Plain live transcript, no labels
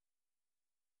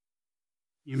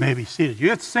You may be seated. You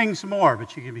have to sing some more,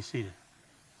 but you can be seated.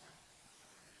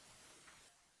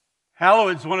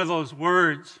 Hallowed is one of those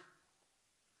words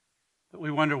that we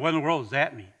wonder, what in the world does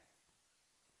that mean?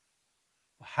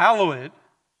 Well, hallowed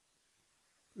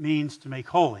means to make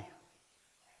holy.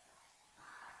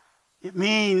 It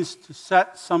means to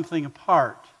set something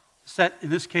apart. Set, in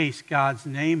this case, God's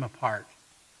name apart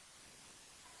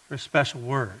for a special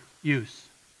word, use.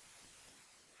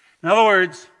 In other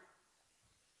words,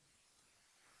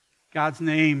 God's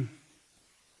name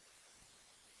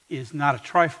is not a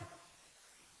trifle.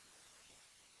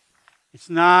 It's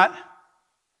not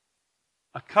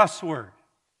a cuss word.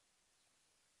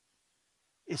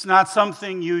 It's not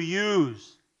something you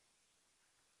use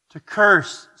to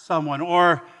curse someone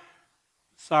or,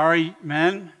 sorry,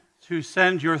 men, to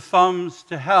send your thumbs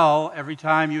to hell every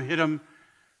time you hit them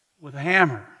with a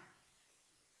hammer.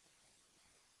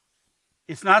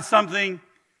 It's not something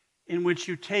in which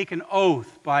you take an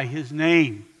oath by his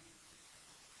name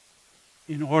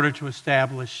in order to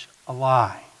establish a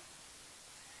lie.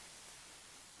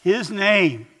 His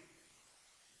name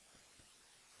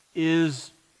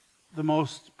is the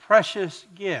most precious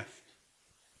gift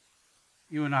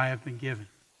you and I have been given.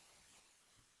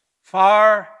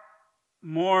 Far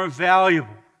more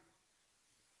valuable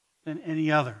than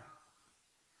any other.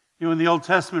 You know, in the Old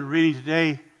Testament reading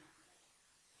today,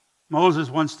 Moses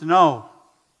wants to know,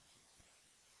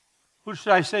 who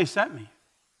should I say sent me?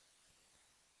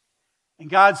 And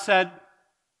God said,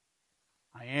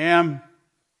 I am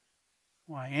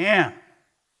who I am.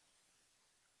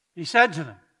 He said to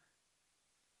them,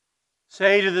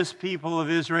 say to this people of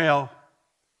Israel,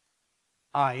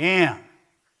 I am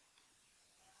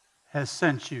has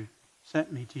sent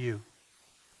me to you.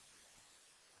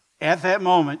 At that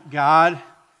moment, God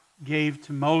gave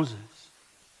to Moses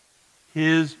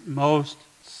his most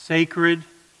sacred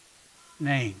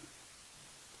name.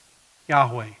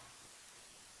 Yahweh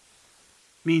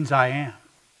means I am.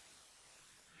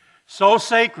 So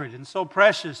sacred and so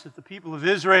precious that the people of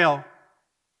Israel,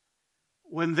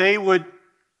 when they would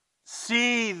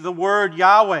see the word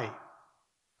Yahweh,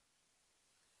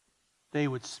 they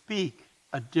would speak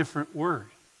a different word,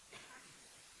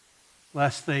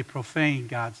 lest they profane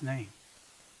God's name.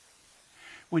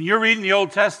 When you're reading the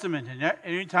Old Testament, and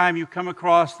anytime you come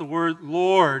across the word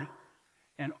Lord,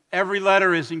 and every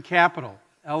letter is in capital,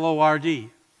 L-O-R-D,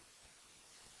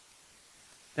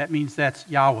 that means that's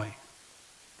Yahweh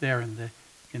there in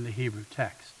the Hebrew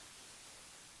text.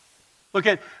 Look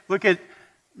at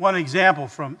one example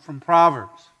from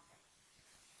Proverbs.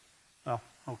 Well,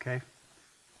 okay. It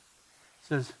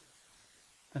says,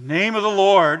 the name of the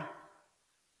Lord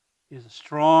is a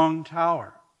strong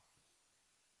tower.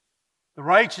 The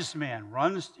righteous man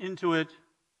runs into it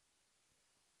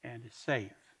and is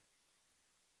safe.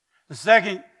 The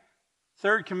second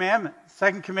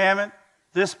commandment,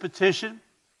 this petition,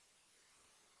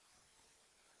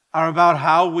 are about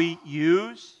how we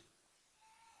use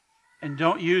and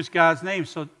don't use God's name.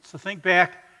 So think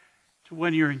back to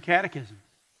when you're in catechism,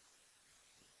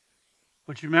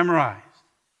 what you memorized,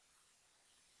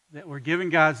 that we're given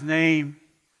God's name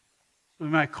so we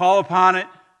might call upon it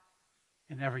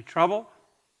in every trouble,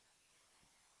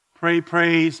 pray,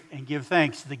 praise, and give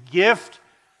thanks. The gift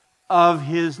of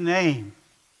his name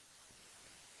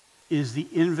is the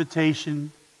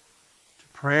invitation to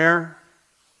prayer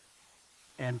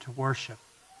and to worship.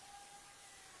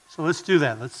 So let's do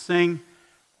that. Let's sing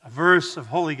a verse of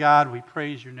Holy God, we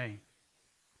praise your name.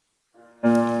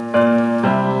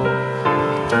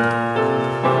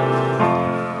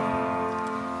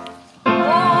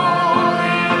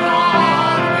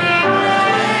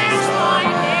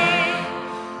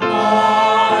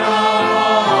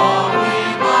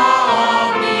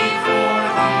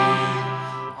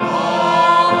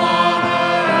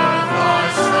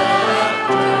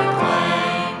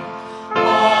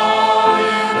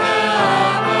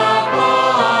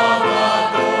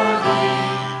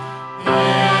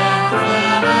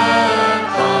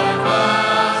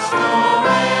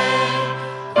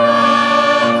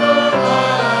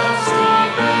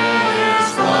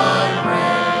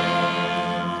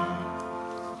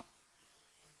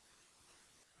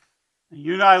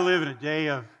 You and I live in a day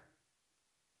of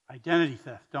identity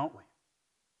theft, don't we?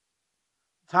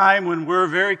 A time when we're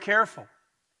very careful,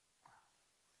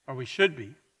 or we should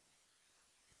be,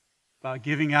 about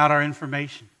giving out our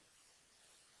information.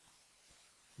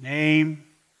 Name,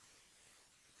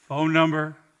 phone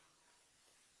number,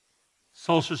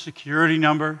 social security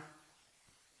number.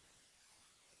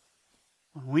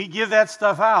 When we give that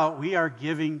stuff out, we are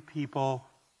giving people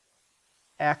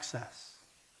access,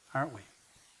 aren't we?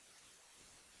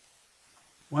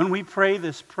 When we pray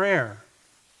this prayer,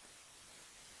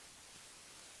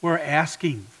 We're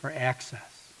asking for access.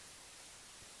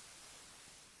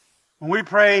 When we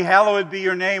pray, hallowed be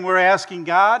your name, we're asking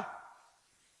God,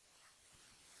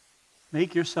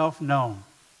 make yourself known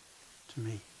to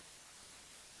me.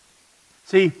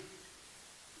 See,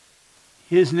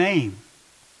 his name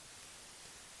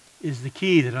is the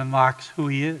key that unlocks who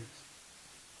he is.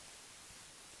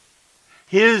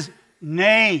 His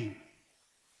name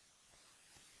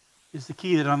is the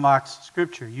key that unlocks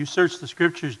Scripture. You search the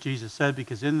Scriptures, Jesus said,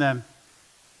 because in them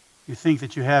you think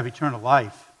that you have eternal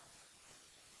life.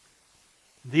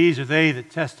 These are they that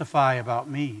testify about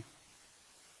me.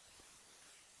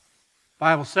 The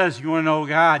Bible says if you want to know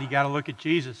God, you got to look at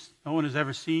Jesus. No one has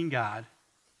ever seen God.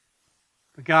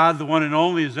 But God, the one and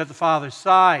only, is at the Father's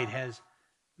side, has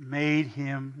made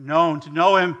him known. To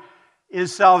know him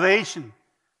is salvation.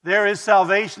 There is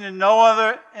salvation in no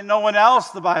one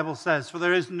else, the Bible says, for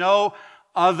there is no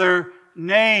other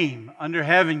name under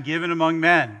heaven given among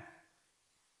men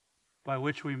by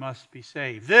which we must be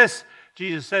saved. This,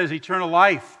 Jesus says, eternal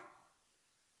life,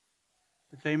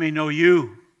 that they may know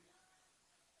you,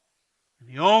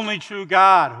 the only true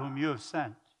God whom you have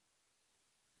sent.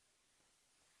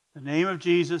 The name of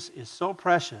Jesus is so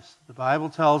precious, the Bible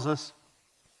tells us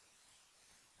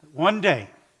that one day,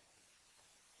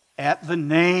 at the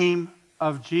name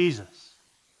of Jesus,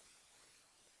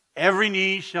 every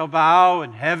knee shall bow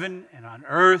in heaven and on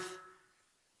earth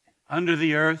and under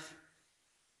the earth,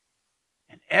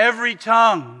 and every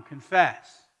tongue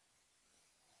confess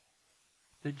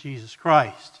that Jesus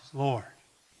Christ is Lord,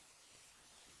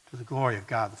 to the glory of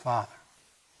God the Father.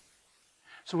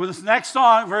 So with this next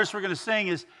verse we're going to sing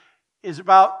is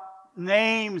about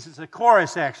names. It's a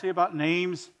chorus, actually, about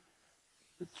names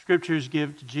that Scriptures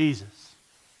give to Jesus.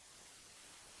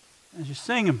 As you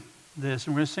sing this,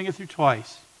 and we're going to sing it through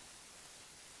twice,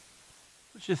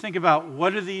 I want you to think about,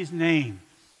 what do these names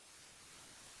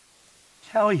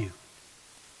tell you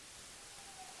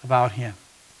about him?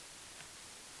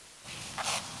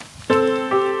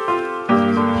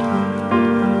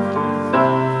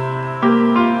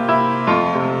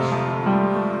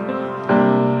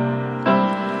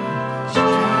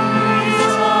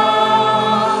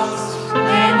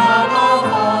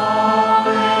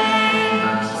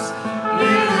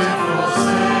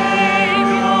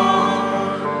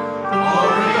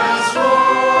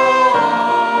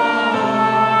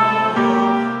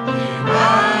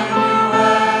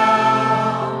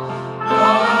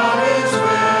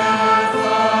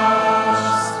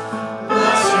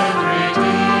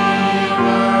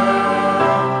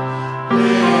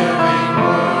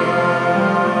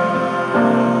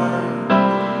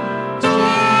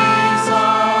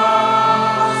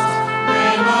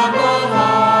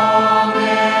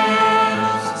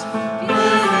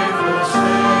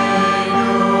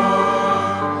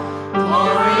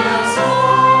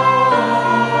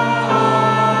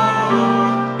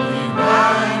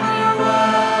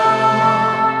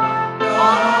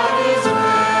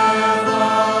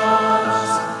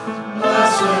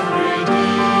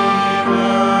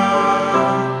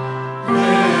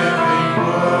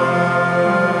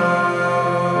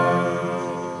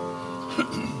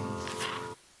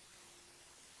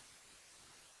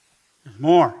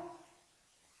 More.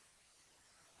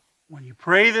 When you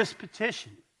pray this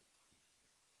petition,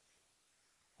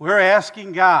 we're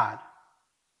asking God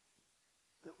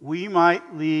that we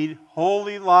might lead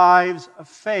holy lives of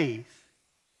faith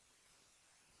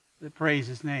that praise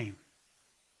his name.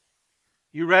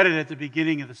 You read it at the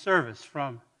beginning of the service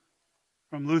from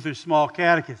Luther's Small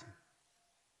Catechism.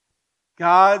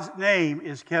 God's name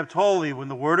is kept holy when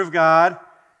the Word of God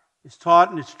is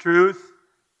taught in its truth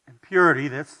and purity.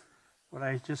 That's what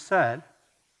I just said.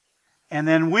 And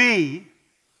then we,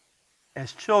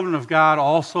 as children of God,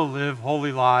 also live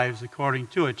holy lives according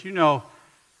to it. You know,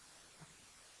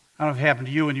 I don't know if it happened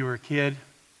to you when you were a kid.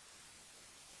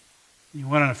 You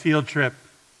went on a field trip.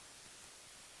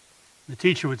 The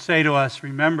teacher would say to us,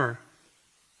 remember,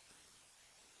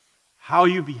 how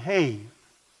you behave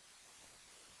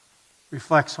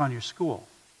reflects on your school.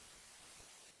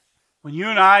 When you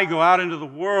and I go out into the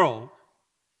world,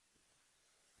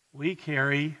 we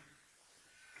carry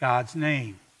God's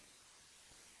name,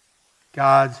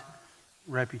 God's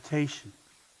reputation.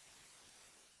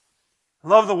 I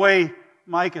love the way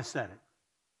Micah said it.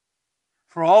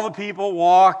 For all the people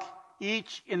walk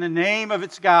each in the name of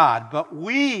its God, but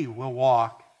we will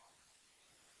walk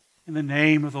in the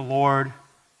name of the Lord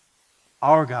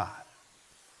our God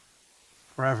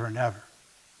forever and ever.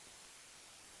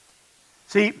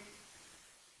 See,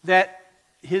 that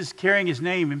his carrying his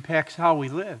name impacts how we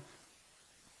live.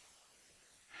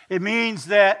 It means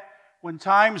that when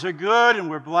times are good and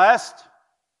we're blessed,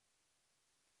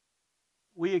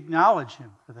 we acknowledge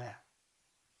him for that.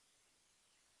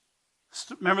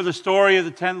 Remember the story of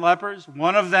the 10 lepers?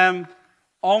 One of them,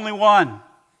 only one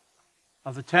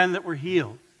of the 10 that were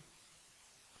healed,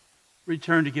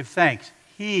 returned to give thanks.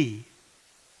 He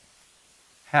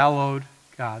hallowed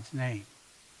God's name.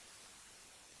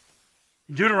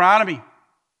 In Deuteronomy,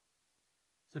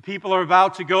 the people are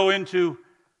about to go into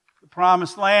the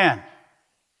promised land.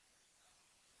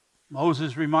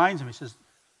 Moses reminds them, he says,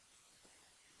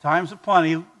 times of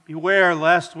plenty, beware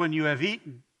lest when you have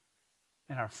eaten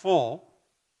and are full,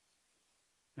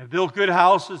 and have built good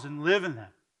houses and live in them,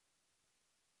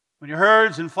 when your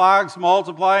herds and flocks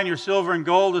multiply and your silver and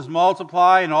gold is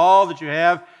multiplied and all that you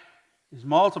have is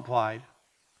multiplied,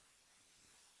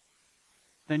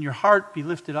 then your heart be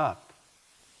lifted up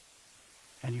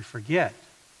and you forget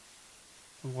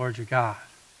the Lord your God.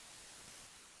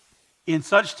 In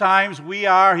such times we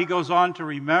are, he goes on, to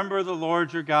remember the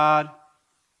Lord your God,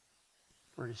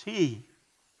 for it is he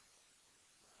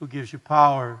who gives you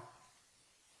power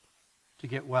to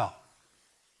get well.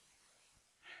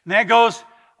 And that goes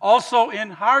also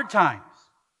in hard times.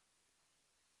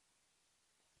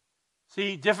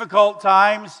 See, difficult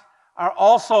times are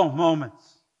also moments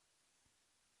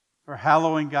for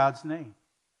hallowing God's name.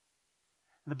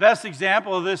 The best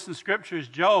example of this in Scripture is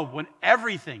Job, when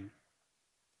everything,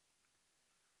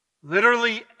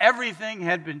 literally everything,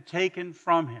 had been taken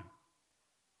from him.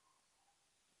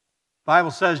 The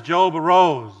Bible says Job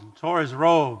arose and tore his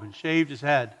robe and shaved his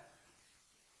head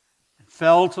and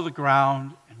fell to the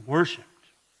ground and worshipped.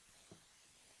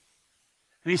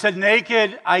 And he said,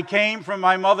 naked I came from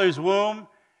my mother's womb,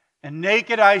 and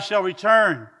naked I shall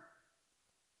return.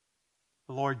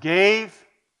 The Lord gave,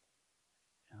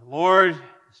 and the Lord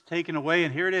has taken away,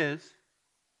 and here it is.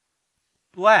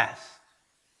 Blessed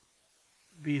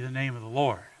be the name of the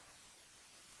Lord.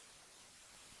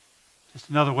 Just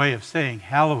another way of saying,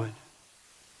 hallowed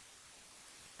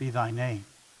be thy name.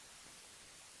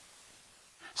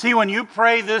 See, when you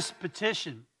pray this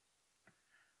petition,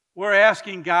 we're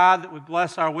asking God that would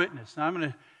bless our witness. Now, I'm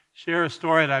going to share a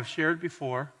story that I've shared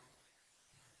before,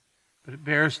 but it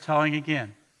bears telling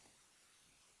again.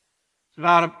 It's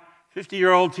about a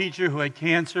 50-year-old teacher who had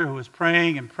cancer, who was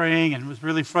praying and was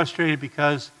really frustrated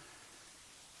because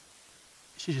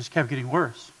she just kept getting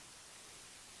worse.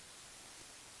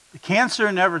 The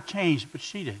cancer never changed, but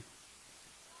she did.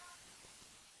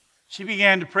 She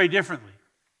began to pray differently.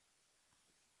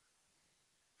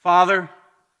 Father,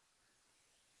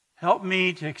 help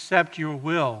me to accept your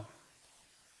will,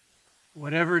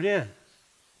 whatever it is.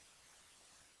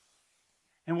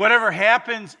 And whatever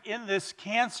happens in this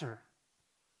cancer,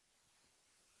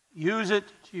 use it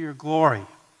to your glory.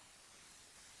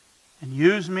 And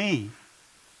use me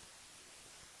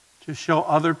to show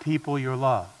other people your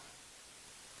love.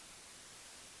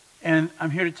 And I'm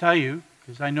here to tell you,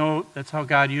 because I know that's how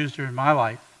God used her in my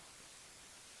life.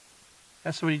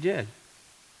 That's what he did.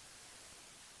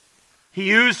 He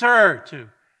used her to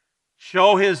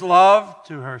show his love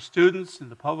to her students in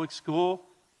the public school,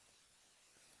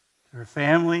 to her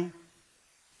family,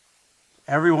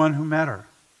 everyone who met her.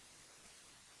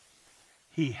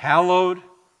 He hallowed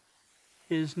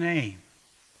his name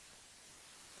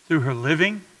through her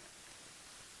living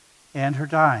and her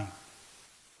dying.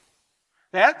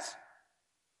 That's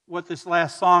what this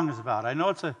last song is about. I know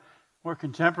it's a more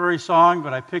contemporary song,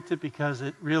 but I picked it because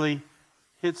it really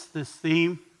hits this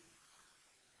theme.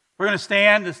 We're going to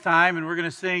stand this time and we're going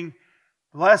to sing,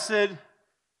 Blessed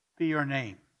Be Your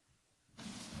Name.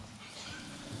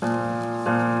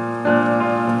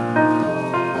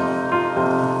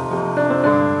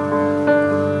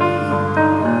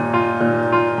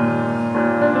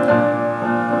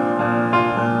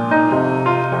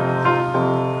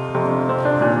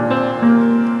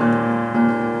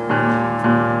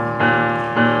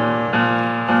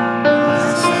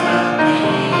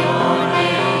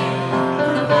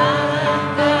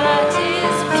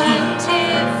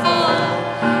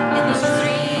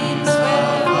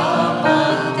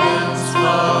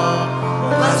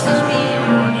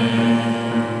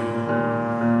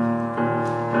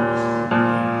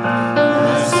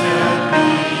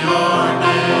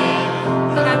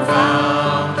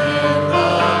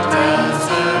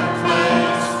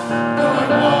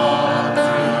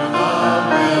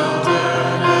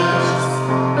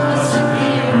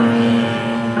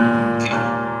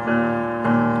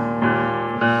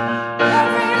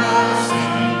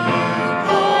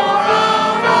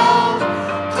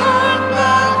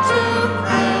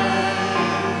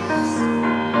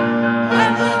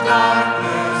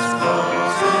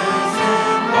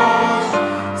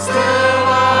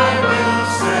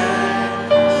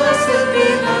 Blessed be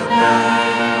the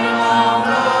name of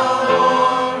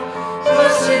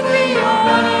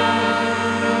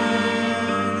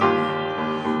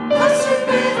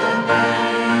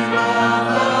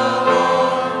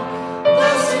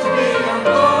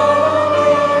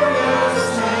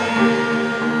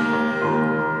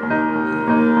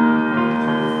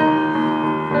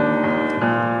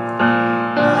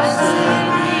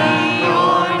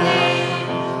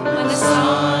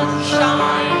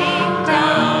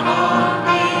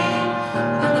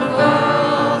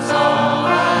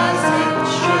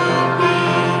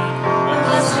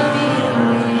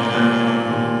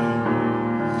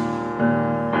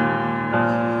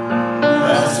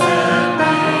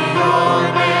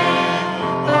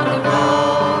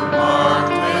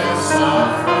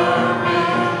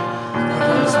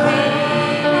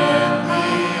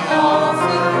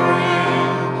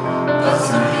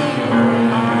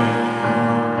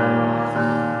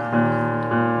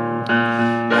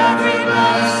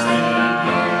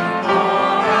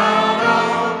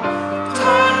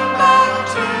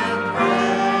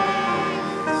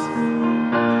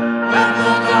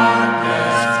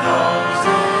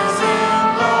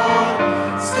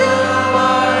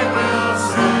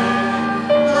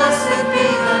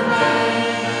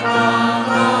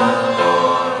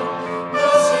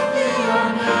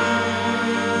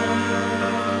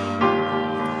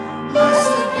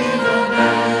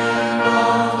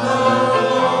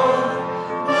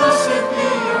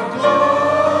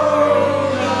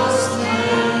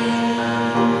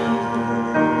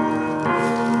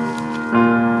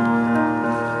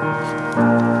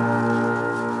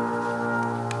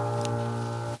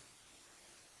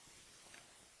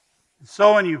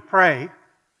So when you pray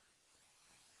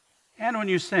and when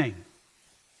you sing,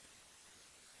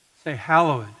 say,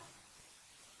 hallowed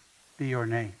be your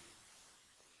name.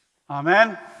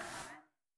 Amen.